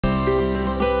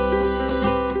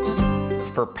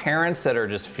For parents that are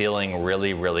just feeling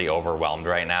really, really overwhelmed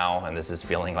right now, and this is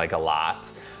feeling like a lot,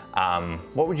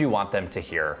 what would you want them to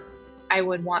hear? I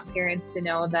would want parents to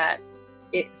know that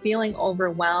feeling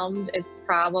overwhelmed is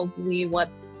probably what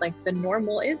like the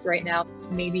normal is right now.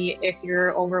 Maybe if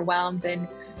you're overwhelmed and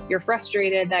you're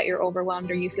frustrated that you're overwhelmed,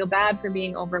 or you feel bad for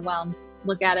being overwhelmed,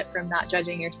 look at it from not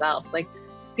judging yourself. Like,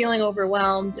 feeling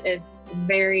overwhelmed is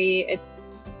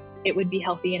it would be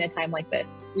healthy in a time like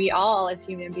this. We all as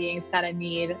human beings kind of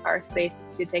need our space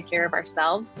to take care of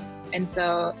ourselves. And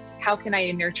so how can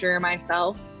I nurture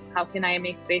myself? How can I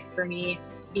make space for me?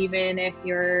 Even if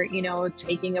you're,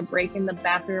 taking a break in the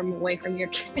bathroom away from your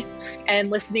kid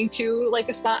and listening to like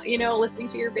a song, listening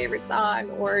to your favorite song,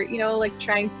 or, like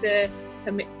trying to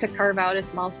carve out a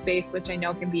small space, which I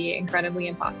know can be incredibly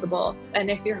impossible. And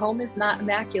if your home is not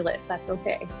immaculate, that's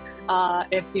okay.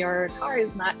 If your car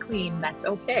is not clean, that's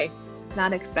okay. It's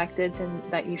not expected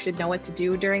that you should know what to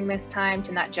do during this time,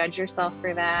 to not judge yourself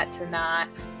for that, to not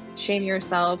shame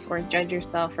yourself or judge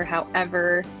yourself for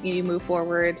however you move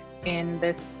forward in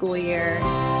this school year.